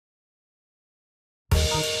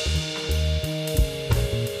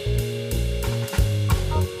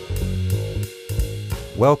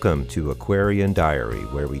Welcome to Aquarian Diary,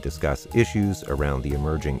 where we discuss issues around the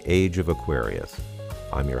emerging age of Aquarius.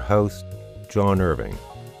 I'm your host, John Irving.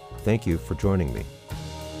 Thank you for joining me.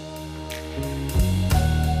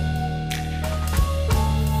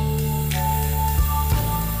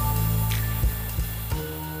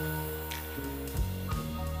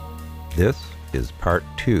 This is part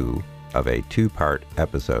 2 of a 2-part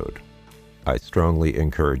episode. I strongly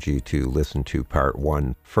encourage you to listen to part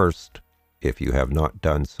 1 first if you have not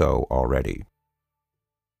done so already.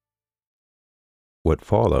 What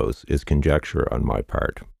follows is conjecture on my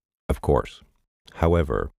part, of course.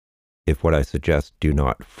 However, if what I suggest do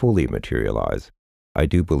not fully materialize, I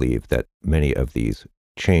do believe that many of these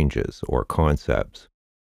changes or concepts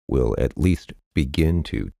will at least begin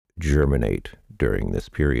to germinate during this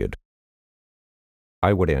period.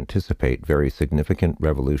 I would anticipate very significant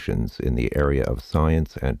revolutions in the area of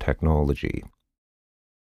science and technology.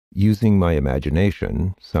 Using my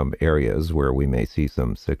imagination, some areas where we may see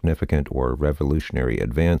some significant or revolutionary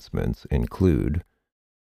advancements include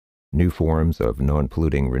new forms of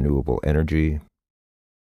non-polluting renewable energy,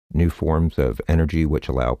 new forms of energy which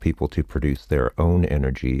allow people to produce their own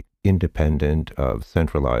energy independent of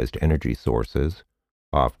centralized energy sources,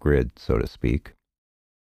 off-grid, so to speak,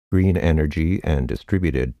 green energy and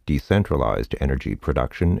distributed decentralized energy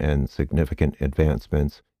production, and significant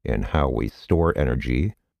advancements in how we store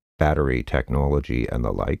energy, battery technology, and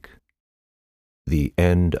the like, the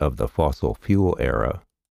end of the fossil fuel era,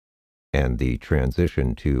 and the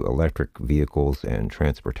transition to electric vehicles and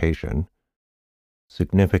transportation,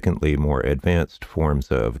 significantly more advanced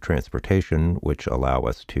forms of transportation which allow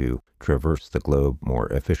us to traverse the globe more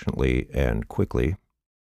efficiently and quickly,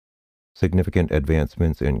 significant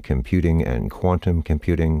advancements in computing and quantum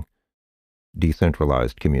computing,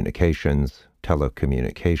 decentralized communications,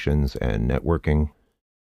 telecommunications, and networking,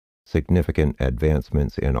 significant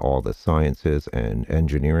advancements in all the sciences and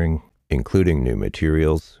engineering, including new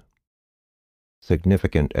materials,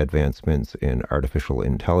 significant advancements in artificial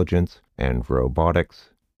intelligence and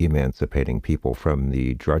robotics, emancipating people from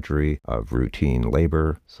the drudgery of routine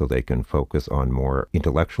labor so they can focus on more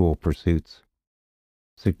intellectual pursuits,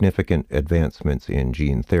 significant advancements in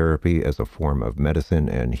gene therapy as a form of medicine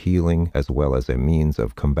and healing, as well as a means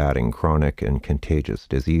of combating chronic and contagious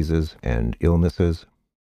diseases and illnesses,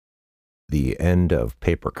 the end of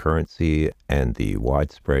paper currency and the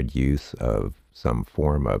widespread use of some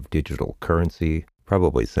form of digital currency,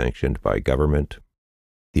 probably sanctioned by government,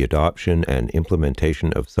 the adoption and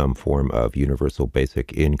implementation of some form of universal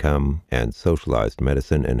basic income and socialized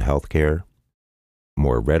medicine and healthcare,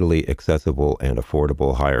 more readily accessible and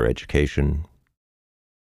affordable higher education,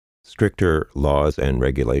 stricter laws and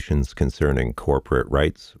regulations concerning corporate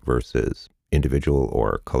rights versus individual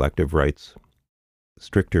or collective rights,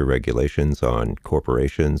 stricter regulations on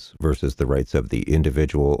corporations versus the rights of the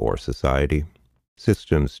individual or society,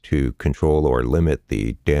 systems to control or limit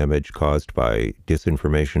the damage caused by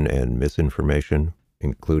disinformation and misinformation,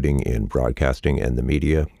 including in broadcasting and the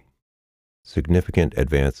media, significant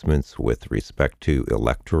advancements with respect to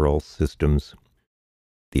electoral systems,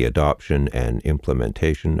 the adoption and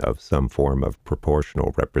implementation of some form of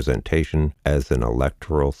proportional representation as an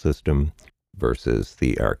electoral system versus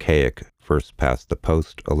the archaic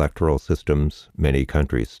first-past-the-post electoral systems many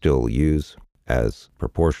countries still use as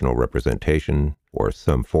proportional representation or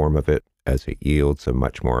some form of it, as it yields a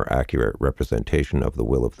much more accurate representation of the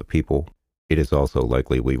will of the people. It is also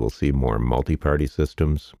likely we will see more multi-party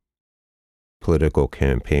systems, political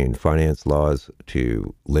campaign finance laws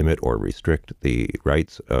to limit or restrict the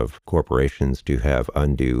rights of corporations to have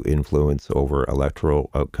undue influence over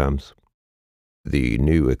electoral outcomes. The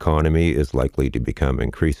new economy is likely to become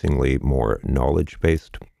increasingly more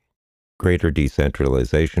knowledge-based, greater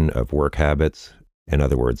decentralization of work habits, in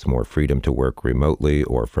other words, more freedom to work remotely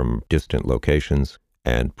or from distant locations,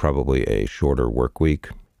 and probably a shorter work week,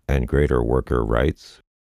 and greater worker rights,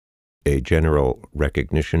 a general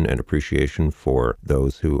recognition and appreciation for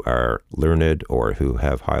those who are learned or who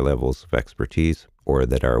have high levels of expertise or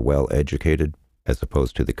that are well educated, as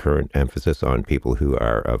opposed to the current emphasis on people who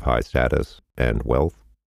are of high status and wealth,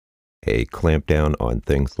 a clampdown on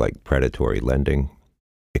things like predatory lending,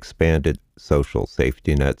 expanded social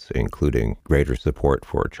safety nets, including greater support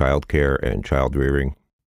for childcare and child rearing,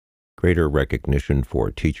 greater recognition for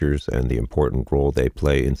teachers and the important role they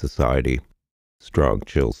play in society. Strong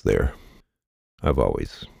chills there. I've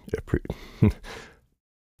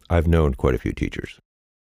known quite a few teachers.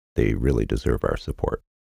 They really deserve our support.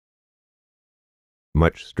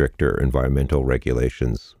 Much stricter environmental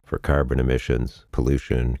regulations for carbon emissions,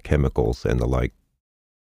 pollution, chemicals, and the like.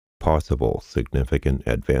 possible significant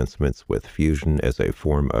advancements with fusion as a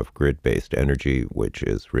form of grid-based energy which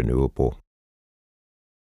is renewable,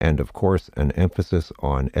 and of course an emphasis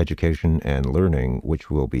on education and learning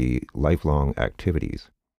which will be lifelong activities.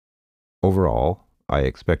 Overall, I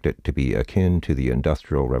expect it to be akin to the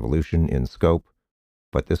Industrial Revolution in scope,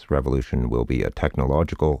 but this revolution will be a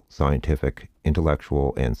technological, scientific,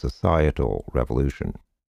 intellectual, and societal revolution.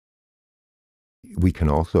 We can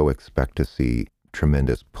also expect to see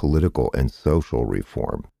tremendous political and social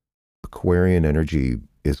reform. Aquarian energy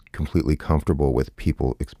is completely comfortable with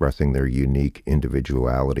people expressing their unique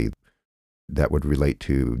individuality that would relate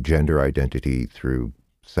to gender identity through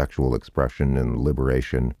sexual expression and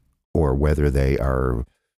liberation, or whether they are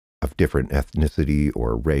of different ethnicity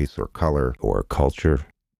or race or color or culture.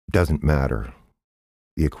 Doesn't matter.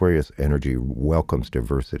 The Aquarius energy welcomes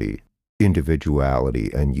diversity,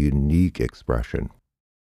 individuality, and unique expression.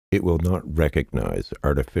 It will not recognize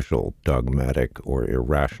artificial, dogmatic, or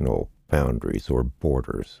irrational boundaries or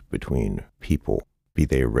borders between people, be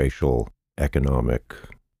they racial, economic,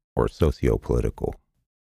 or socio-political.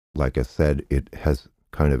 Like I said, it has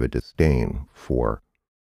kind of a disdain for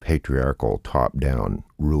patriarchal top-down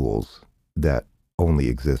rules that only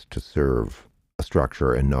exist to serve a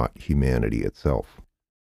structure and not humanity itself.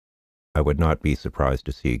 I would not be surprised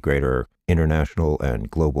to see greater international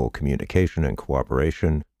and global communication and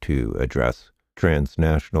cooperation to address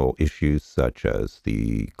transnational issues such as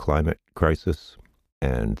the climate crisis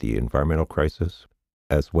and the environmental crisis,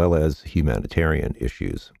 as well as humanitarian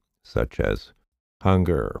issues such as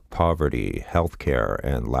hunger, poverty, healthcare,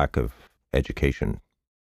 and lack of education.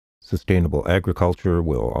 Sustainable agriculture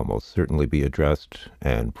will almost certainly be addressed,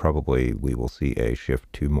 and probably we will see a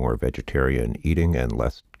shift to more vegetarian eating and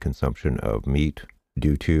less consumption of meat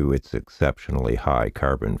due to its exceptionally high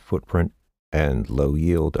carbon footprint and low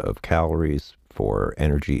yield of calories for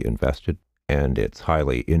energy invested, and its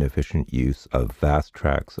highly inefficient use of vast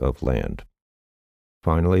tracts of land.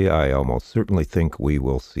 Finally, I almost certainly think we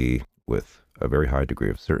will see, with a very high degree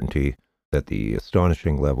of certainty, that the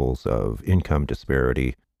astonishing levels of income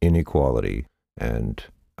disparity, inequality, and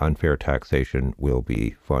unfair taxation will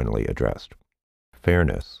be finally addressed.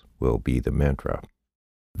 Fairness will be the mantra.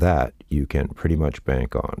 That you can pretty much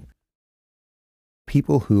bank on.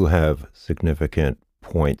 People who have significant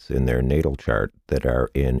points in their natal chart that are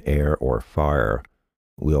in air or fire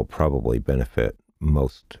will probably benefit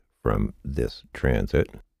most from this transit,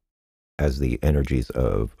 as the energies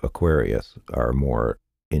of Aquarius are more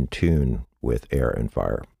in tune with air and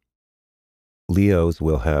fire. Leos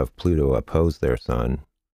will have Pluto oppose their sun.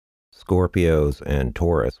 Scorpios and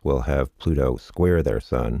Taurus will have Pluto square their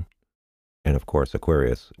sun. And of course,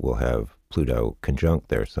 Aquarius will have Pluto conjunct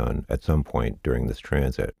their sun at some point during this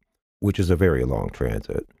transit, which is a very long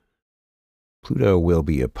transit. Pluto will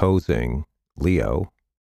be opposing Leo,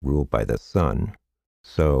 ruled by the sun,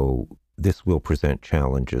 so this will present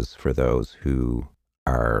challenges for those who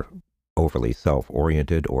are overly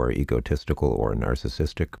self-oriented or egotistical or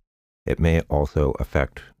narcissistic. It may also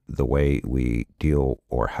affect the way we deal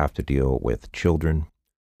or have to deal with children.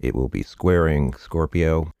 It will be squaring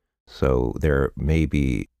Scorpio, so there may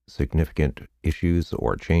be significant issues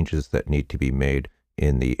or changes that need to be made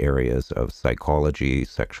in the areas of psychology,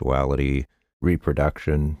 sexuality,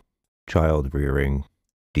 reproduction, child rearing,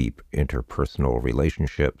 deep interpersonal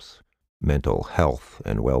relationships, mental health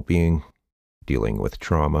and well-being, dealing with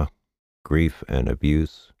trauma, grief and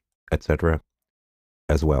abuse, etc.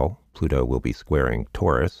 As well, Pluto will be squaring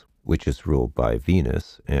Taurus, which is ruled by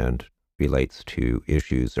Venus and relates to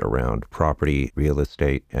issues around property, real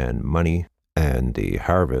estate, and money, and the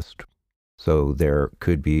harvest. So there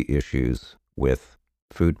could be issues with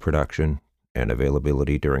food production and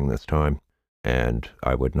availability during this time, and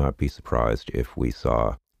I would not be surprised if we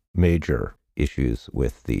saw major issues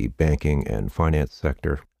with the banking and finance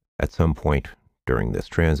sector at some point during this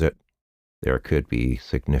transit. There could be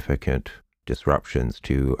significant disruptions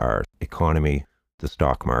to our economy, the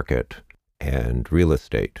stock market, and real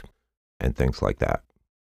estate, and things like that.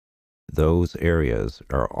 Those areas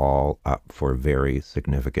are all up for very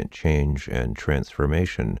significant change and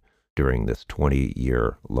transformation during this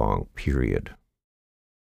 20-year-long period.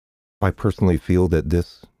 I personally feel that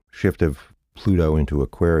this shift of Pluto into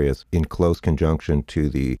Aquarius, in close conjunction to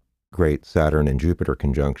the great Saturn and Jupiter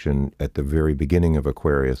conjunction at the very beginning of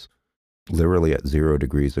Aquarius, literally at 0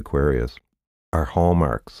 degrees Aquarius, are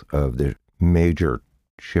hallmarks of the major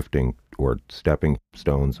shifting or stepping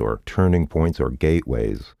stones or turning points or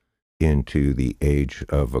gateways into the age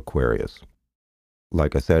of Aquarius.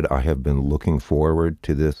 Like I said, I have been looking forward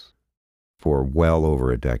to this for well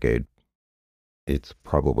over a decade. It's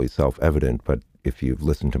probably self-evident, but if you've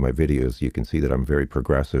listened to my videos, you can see that I'm very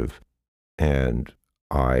progressive, and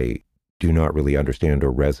I do not really understand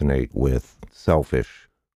or resonate with selfish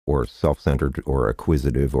or self-centered or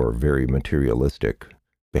acquisitive or very materialistic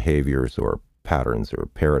behaviors or patterns or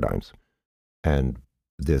paradigms. And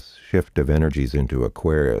this shift of energies into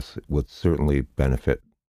Aquarius would certainly benefit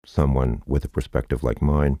someone with a perspective like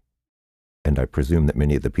mine. And I presume that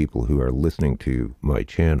many of the people who are listening to my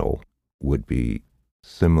channel would be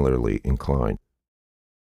similarly inclined.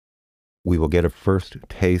 We will get a first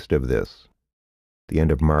taste of this the end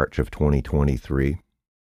of March of 2023,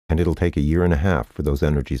 and it'll take a year and a half for those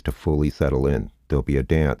energies to fully settle in. There'll be a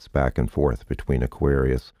dance back and forth between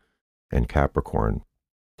Aquarius and Capricorn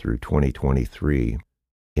through 2023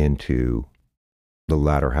 into the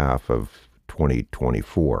latter half of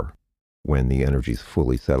 2024, when the energies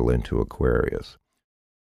fully settle into Aquarius.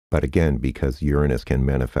 But again, because Uranus can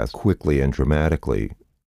manifest quickly and dramatically,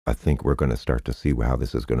 I think we're going to start to see how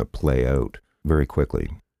this is going to play out very quickly.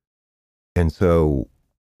 And so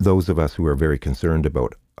those of us who are very concerned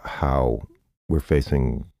about how we're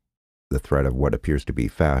facing the threat of what appears to be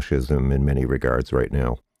fascism in many regards right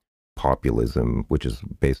now, populism, which is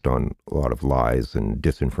based on a lot of lies and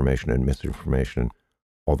disinformation and misinformation,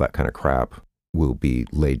 all that kind of crap will be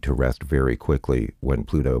laid to rest very quickly when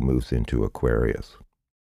Pluto moves into Aquarius.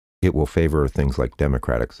 It will favor things like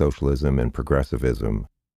democratic socialism and progressivism,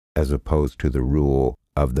 as opposed to the rule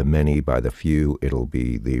of the many by the few. It'll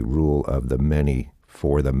be the rule of the many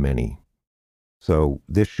for the many. So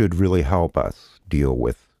this should really help us deal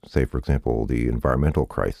with, say, for example, the environmental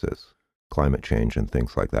crisis, climate change and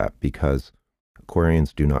things like that, because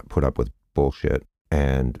Aquarians do not put up with bullshit,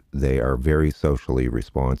 and they are very socially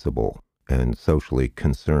responsible and socially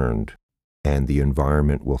concerned, and the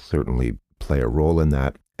environment will certainly play a role in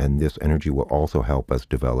that. And this energy will also help us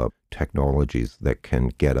develop technologies that can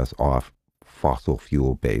get us off fossil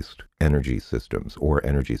fuel-based energy systems, or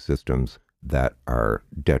energy systems that are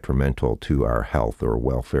detrimental to our health or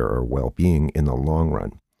welfare or well-being in the long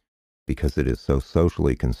run. Because it is so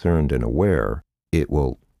socially concerned and aware, it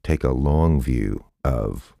will take a long view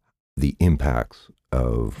of the impacts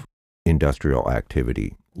of industrial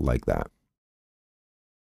activity like that.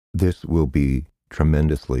 This will be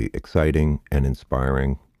tremendously exciting and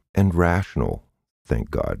inspiring and rational,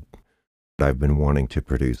 thank God. I've been wanting to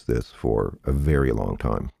produce this for a very long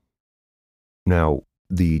time. Now,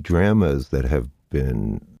 the dramas that have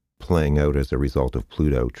been playing out as a result of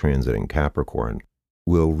Pluto transiting Capricorn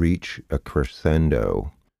will reach a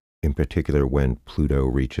crescendo, in particular when Pluto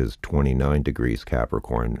reaches 29 degrees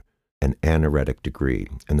Capricorn, an anaretic degree.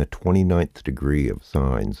 And the 29th degree of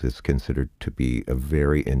signs is considered to be a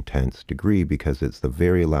very intense degree because it's the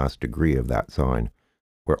very last degree of that sign,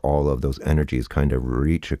 where all of those energies kind of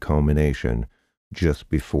reach a culmination just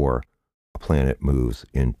before a planet moves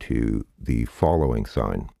into the following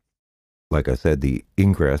sign. Like I said, the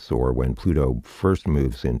ingress, or when Pluto first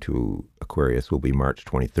moves into Aquarius, will be March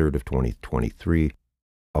 23rd of 2023.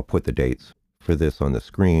 I'll put the dates for this on the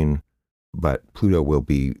screen, but Pluto will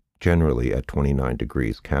be generally at 29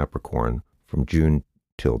 degrees Capricorn from June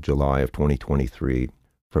till July of 2023,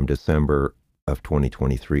 from December of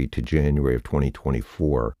 2023 to January of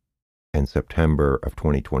 2024, and September of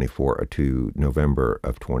 2024 to November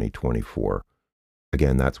of 2024.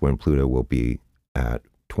 Again, that's when Pluto will be at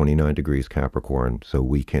 29 degrees Capricorn, so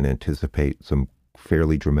we can anticipate some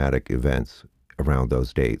fairly dramatic events around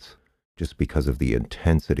those dates, just because of the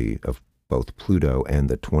intensity of both Pluto and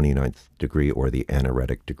the 29th degree, or the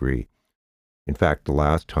anaretic degree. In fact, the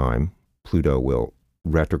last time Pluto will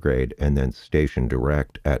retrograde and then station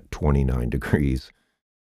direct at 29 degrees,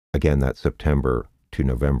 again, that's September to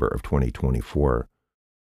November of 2024,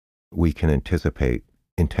 we can anticipate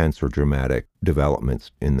intense or dramatic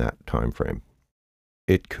developments in that time frame.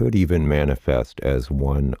 It could even manifest as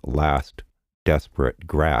one last desperate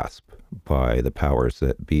grasp by the powers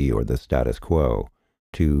that be, or the status quo,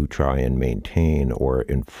 to try and maintain or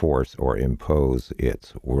enforce or impose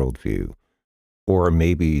its worldview. Or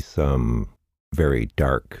maybe some very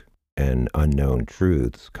dark and unknown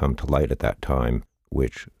truths come to light at that time,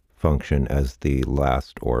 which function as the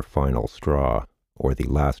last or final straw, or the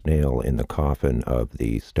last nail in the coffin of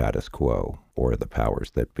the status quo, or the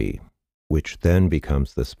powers that be, which then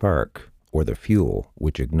becomes the spark or the fuel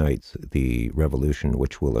which ignites the revolution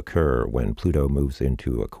which will occur when Pluto moves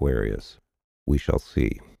into Aquarius. We shall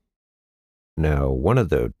see. Now, one of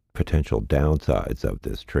the potential downsides of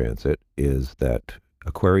this transit is that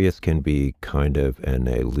Aquarius can be kind of an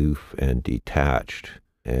aloof and detached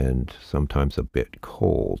and sometimes a bit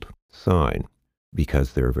cold sign,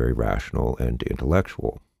 because they're very rational and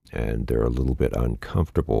intellectual, and they're a little bit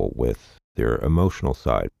uncomfortable with their emotional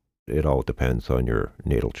side. It all depends on your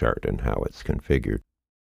natal chart and how it's configured.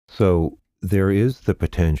 So there is the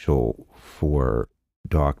potential for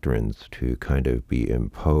doctrines to kind of be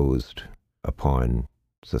imposed upon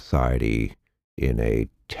society in a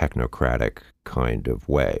technocratic kind of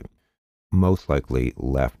way, most likely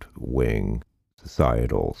left-wing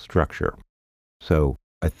societal structure. So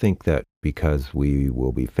I think that because we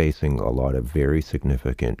will be facing a lot of very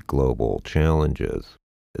significant global challenges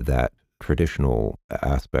that traditional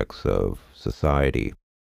aspects of society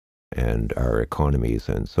and our economies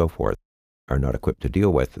and so forth are not equipped to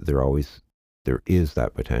deal with, there is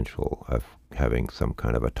that potential of having some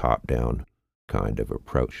kind of a top-down kind of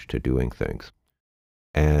approach to doing things.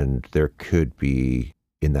 And there could be,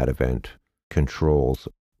 in that event, controls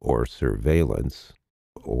or surveillance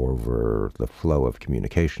over the flow of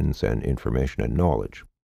communications and information and knowledge,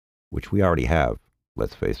 which we already have,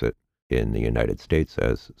 let's face it, in the United States,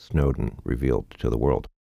 as Snowden revealed to the world.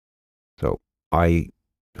 So I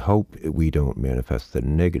hope we don't manifest the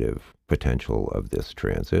negative potential of this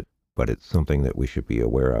transit, but it's something that we should be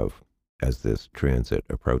aware of as this transit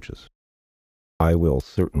approaches. I will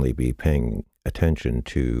certainly be paying attention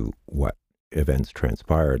to what events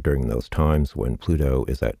transpire during those times when Pluto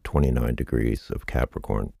is at 29 degrees of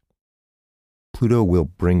Capricorn. Pluto will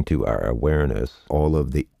bring to our awareness all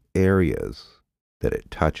of the areas that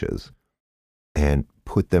it touches and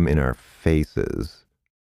put them in our faces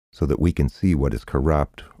so that we can see what is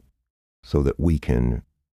corrupt, so that we can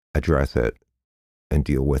address it and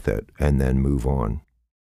deal with it and then move on.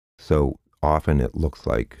 So often it looks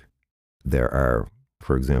like there are,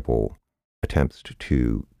 for example, attempts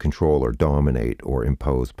to control or dominate or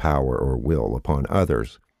impose power or will upon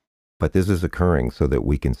others. But this is occurring so that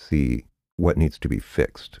we can see what needs to be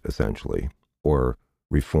fixed, essentially, or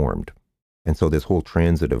reformed. And so this whole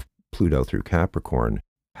transit of Pluto through Capricorn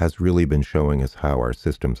has really been showing us how our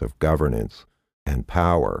systems of governance and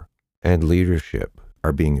power and leadership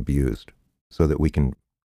are being abused so that we can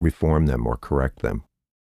reform them or correct them.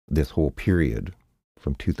 This whole period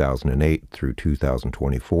from 2008 through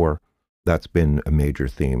 2024, that's been a major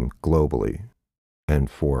theme globally and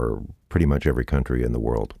for pretty much every country in the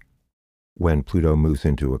world. When Pluto moves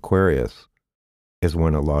into Aquarius is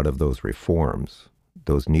when a lot of those reforms,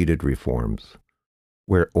 those needed reforms,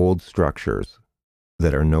 where old structures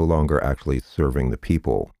that are no longer actually serving the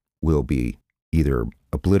people will be either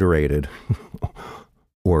obliterated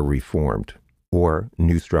or reformed, or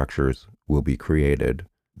new structures will be created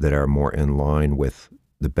that are more in line with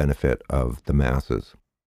the benefit of the masses.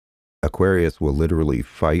 Aquarius will literally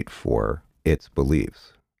fight for its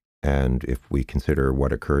beliefs. And if we consider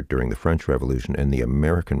what occurred during the French Revolution and the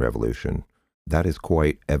American Revolution, that is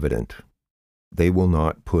quite evident. They will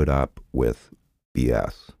not put up with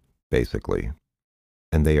BS, basically.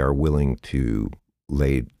 And they are willing to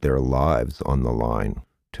lay their lives on the line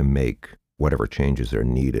to make whatever changes are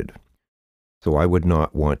needed. So I would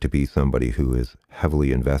not want to be somebody who is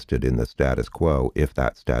heavily invested in the status quo if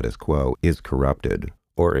that status quo is corrupted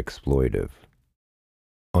or exploitive.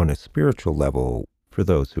 On a spiritual level, for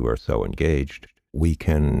those who are so engaged, we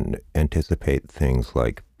can anticipate things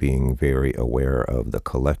like being very aware of the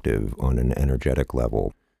collective on an energetic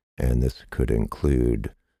level, and this could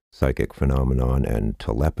include psychic phenomenon and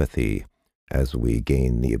telepathy as we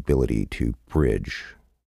gain the ability to bridge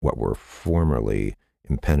what were formerly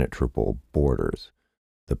impenetrable borders.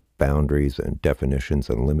 The boundaries and definitions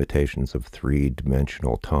and limitations of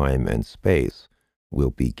three-dimensional time and space will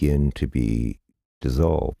begin to be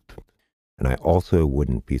dissolved. And I also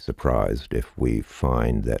wouldn't be surprised if we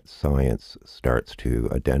find that science starts to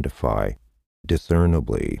identify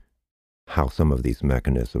discernibly how some of these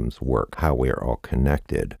mechanisms work, how we are all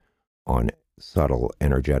connected on subtle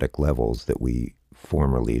energetic levels that we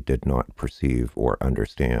formerly did not perceive or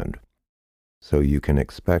understand. So you can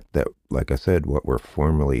expect that, like I said, what were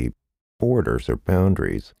formerly borders or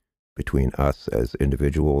boundaries between us as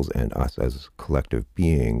individuals and us as collective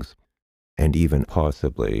beings, and even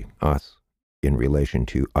possibly us in relation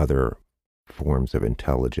to other forms of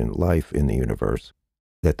intelligent life in the universe,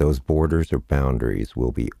 that those borders or boundaries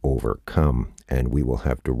will be overcome and we will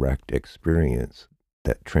have direct experience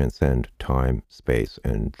that transcend time, space,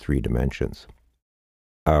 and three dimensions.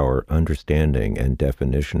 Our understanding and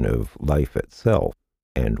definition of life itself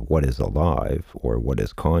and what is alive or what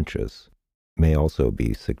is conscious may also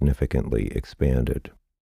be significantly expanded,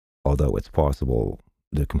 although it's possible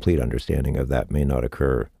the complete understanding of that may not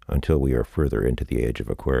occur until we are further into the age of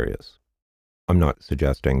Aquarius. I'm not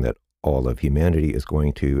suggesting that all of humanity is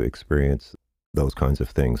going to experience those kinds of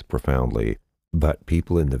things profoundly, but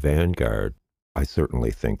people in the vanguard, I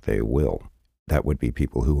certainly think they will. That would be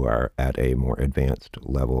people who are at a more advanced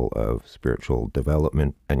level of spiritual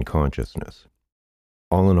development and consciousness.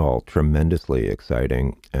 All in all, tremendously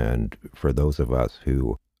exciting. And for those of us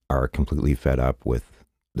who are completely fed up with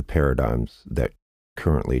the paradigms that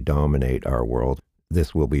currently dominate our world,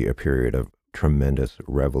 this will be a period of tremendous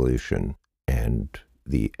revolution and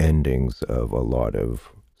the endings of a lot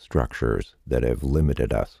of structures that have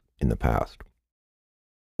limited us in the past.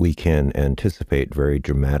 We can anticipate very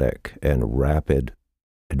dramatic and rapid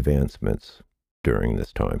advancements during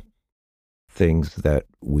this time, things that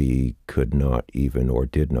we could not even or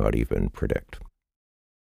did not even predict.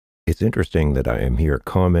 It's interesting that I am here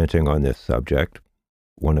commenting on this subject,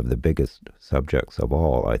 one of the biggest subjects of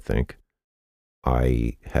all, I think.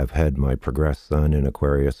 I have had my progressed sun in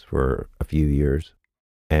Aquarius for a few years,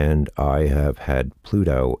 and I have had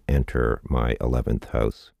Pluto enter my 11th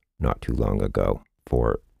house not too long ago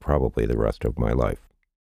for probably the rest of my life.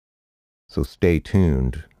 So stay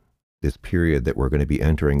tuned. This period that we're going to be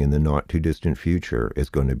entering in the not too distant future is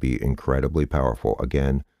going to be incredibly powerful.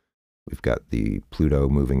 Again, we've got the Pluto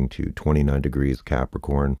moving to 29 degrees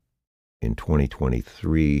Capricorn in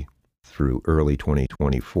 2023 through early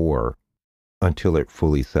 2024 until it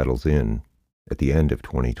fully settles in at the end of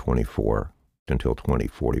 2024 until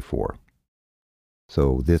 2044.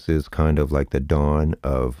 So this is kind of like the dawn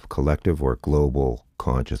of collective or global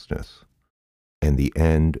consciousness and the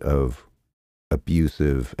end of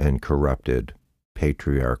abusive and corrupted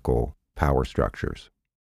patriarchal power structures.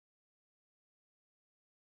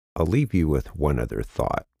 I'll leave you with one other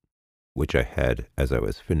thought, which I had as I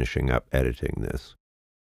was finishing up editing this,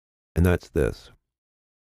 and that's this.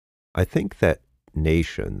 I think that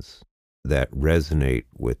nations that resonate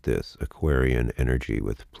with this Aquarian energy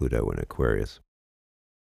with Pluto and Aquarius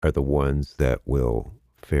are the ones that will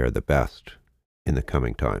fare the best in the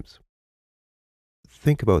coming times.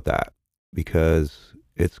 Think about that, because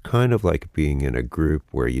it's kind of like being in a group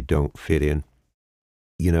where you don't fit in.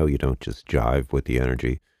 You know, you don't just jive with the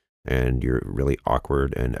energy and you're really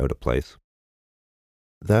awkward and out of place.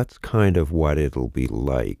 That's kind of what it'll be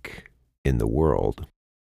like in the world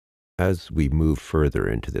as we move further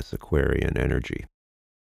into this Aquarian energy.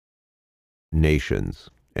 Nations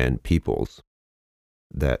and peoples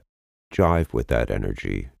that jive with that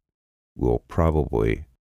energy will probably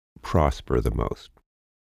prosper the most.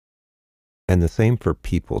 And the same for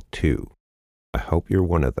people too. I hope you're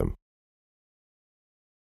one of them.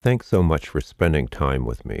 Thanks so much for spending time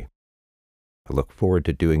with me. I look forward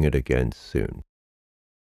to doing it again soon.